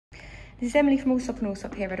This is Emily from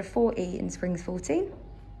Allsop here at a 4E in Springs 14.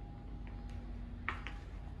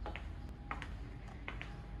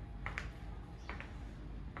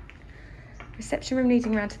 Reception room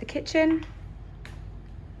leading around to the kitchen.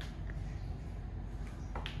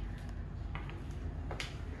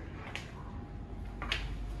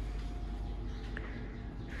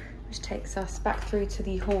 Which takes us back through to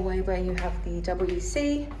the hallway where you have the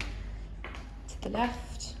WC to the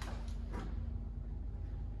left.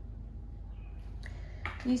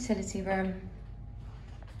 Utility room.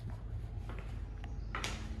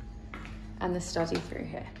 And the study through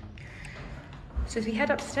here. So as we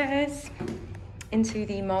head upstairs into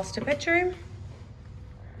the master bedroom,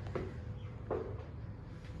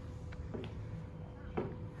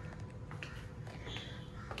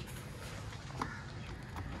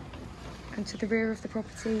 and to the rear of the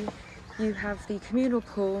property, you have the communal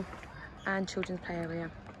pool and children's play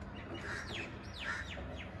area.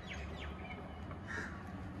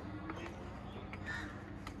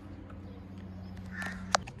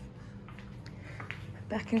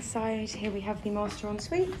 Back inside here we have the master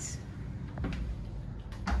ensuite.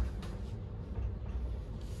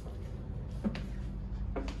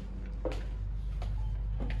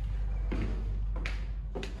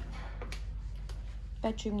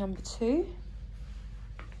 Bedroom number 2.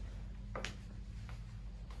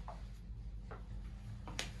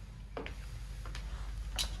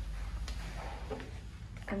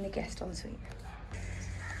 And the guest ensuite.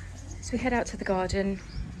 So we head out to the garden.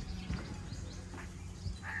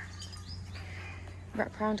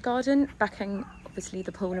 Wrap-round garden, backing obviously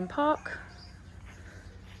the pool and park.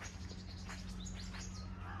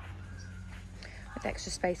 With extra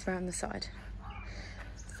space around the side.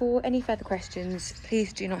 For any further questions,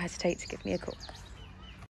 please do not hesitate to give me a call.